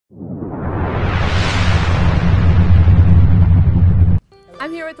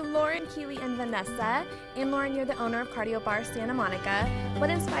with Lauren, Keely, and Vanessa. And Lauren, you're the owner of Cardio Barre Santa Monica. What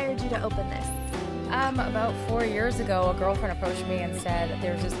inspired you to open this? About 4 years ago, a girlfriend approached me and said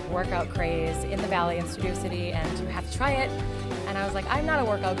there's this workout craze in the Valley in Studio City and you have to try it. And I was like, I'm not a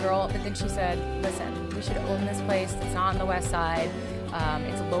workout girl. But then she said, listen, we should own this place. It's not on the west side.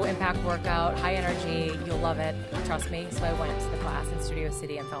 It's a low impact workout, high energy. You'll love it. Trust me. So I went to the class in Studio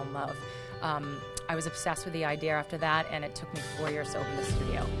City and fell in love. I was obsessed with the idea after that, and it took me 4 years to open the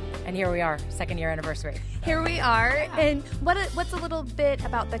studio. And here we are, 2nd year anniversary. Here we are. And what's a little bit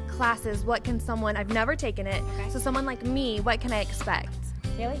about the classes? What can someone, I've never taken it, so someone like me, what can I expect?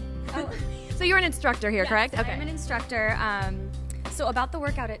 Kaylee? Oh. So you're an instructor here, correct? Okay. I'm an instructor. So about the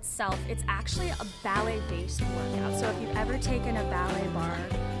workout itself, it's actually a ballet-based workout. So if you've ever taken a ballet bar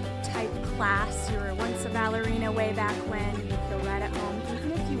type class, you were once a ballerina way back when, you feel right at home,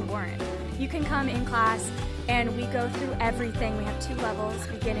 even if you weren't. You can come in class and we go through everything. We have 2 levels,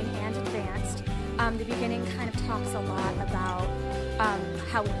 beginning and advanced. The beginning kind of talks a lot about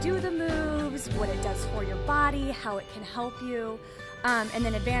how we do the moves, what it does for your body, how it can help you. And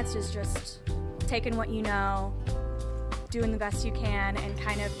then advanced is just taking what you know, doing the best you can, and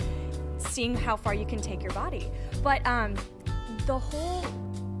kind of seeing how far you can take your body. But the whole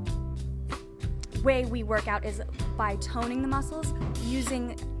way we work out is by toning the muscles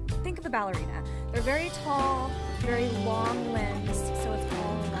using, think of the ballerina. They're very tall, very long limbs, so it's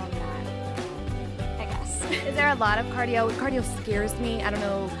all around that, I guess. Is there a lot of cardio? Cardio scares me. I don't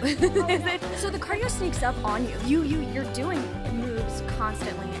know. Is it? So the cardio sneaks up on you. You're doing moves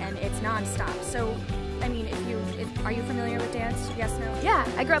constantly, and it's nonstop. So, I mean, are you familiar with dance? Yes, no? Yeah,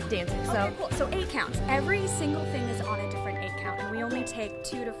 I grew up dancing, so. Okay, cool. So 8 counts. Every single thing is on a different 8 count, and we only take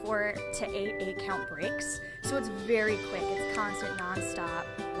 2 to 4 to 8 count breaks. So it's very quick. It's constant, nonstop,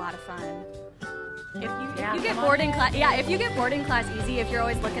 a lot of fun. If you get bored in class, if you get bored in class easy, if you're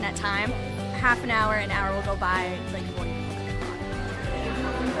always looking at time, half an hour will go by like you won't even look at the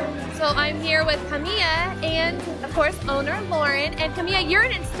clock. So I'm here with Camilla and, of course, owner Lauren. And Camilla, you're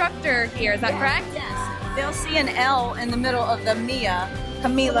an instructor here, is that correct? Yes. They'll see an L in the middle of the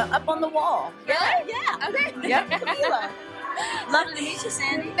Camila, up on the wall. Really? Yeah. Okay. Yep, Camila. Lovely to meet you,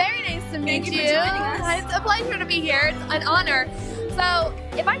 Sandy. Very nice to meet you. Thank you for joining us. It's a pleasure to be here. It's an honor. So,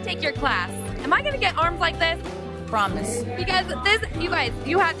 if I take your class, am I going to get arms like this? Promise. Because this, you guys,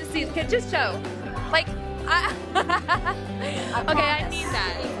 you have to see. Just show. Like, okay, I need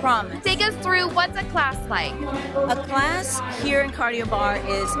that. Promise. Take us through, what's a class like? A class here in Cardio Barre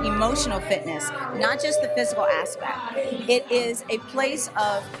is emotional fitness, not just the physical aspect. It is a place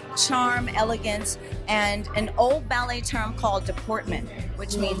of charm, elegance, and an old ballet term called deportment,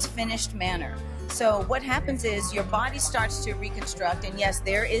 which means finished manner. So what happens is your body starts to reconstruct, and yes,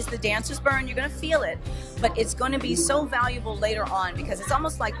 there is the dancer's burn, you're going to feel it, but it's going to be so valuable later on because it's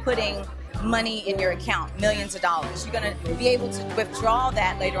almost like putting money in your account, millions of dollars. You're going to be able to withdraw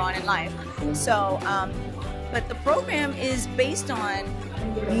that later on in life. So, but the program is based on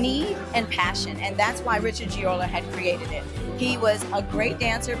need and passion, and that's why Richard Giola had created it. He was a great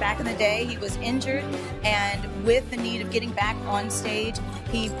dancer back in the day. He was injured, and with the need of getting back on stage,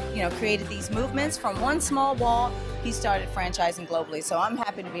 he created these movements from one small wall. He started franchising globally, so I'm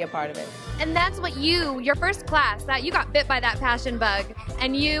happy to be a part of it. And that's what your first class, that you got bit by that passion bug,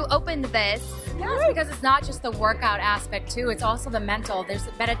 and you opened this. Yes, because it's not just the workout aspect too, it's also the mental. There's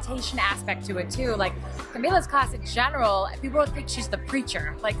a meditation aspect to it too. Like Camila's class in general, people think she's the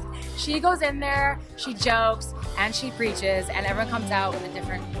preacher. Like she goes in there, she jokes, and she preaches, and everyone comes out with a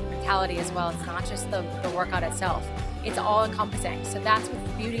different mentality as well. It's not just the workout itself. It's all encompassing. So that's what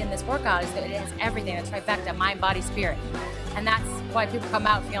the beauty in this workout is, that it has everything. It's trifecta, mind, body, spirit. And that's why people come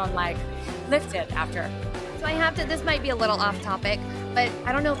out feeling like lifted after. So I have to, this might be a little off topic, but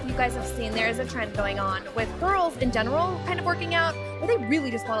I don't know if you guys have seen, there is a trend going on with girls in general kind of working out where they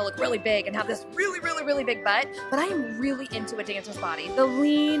really just want to look really big and have this really, really, really big butt. But I am really into a dancer's body. The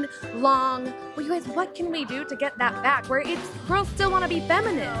lean, long, well, you guys, what can we do to get that back where girls still want to be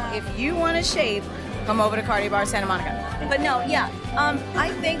feminine? If you want to shape, come over to Cardio Barre Santa Monica. But no, I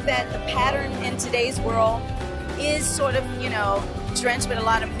think that the pattern in today's world is sort of, drenched with a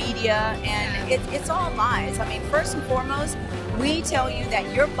lot of media, and it's all lies. I mean, first and foremost, we tell you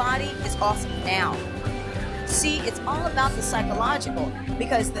that your body is awesome now. See, it's all about the psychological,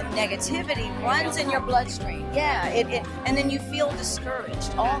 because the negativity runs in your bloodstream. Yeah, and then you feel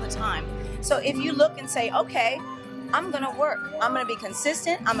discouraged all the time. So if you look and say, okay, I'm going to work, I'm going to be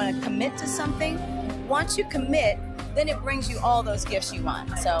consistent, I'm going to commit to something. Once you commit, then it brings you all those gifts you want.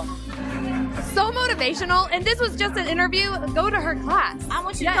 So motivational, and this was just an interview. Go to her class. I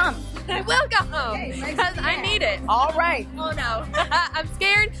want you to come. I will go home Okay, let's because do I that. need it. All right. Oh no, I'm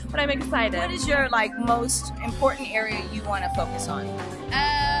scared, but I'm excited. What is your like most important area you want to focus on?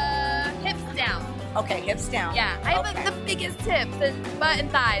 Hips down. Okay, hips down. Yeah, I have Okay. the biggest hips and butt and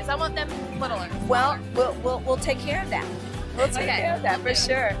thighs. I want them littler. Well, we'll take care of that. We'll take Okay. care of that for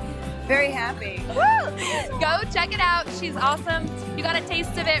sure. Very happy. Woo! Go check it out. She's awesome. You got a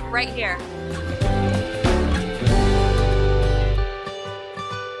taste of it right here.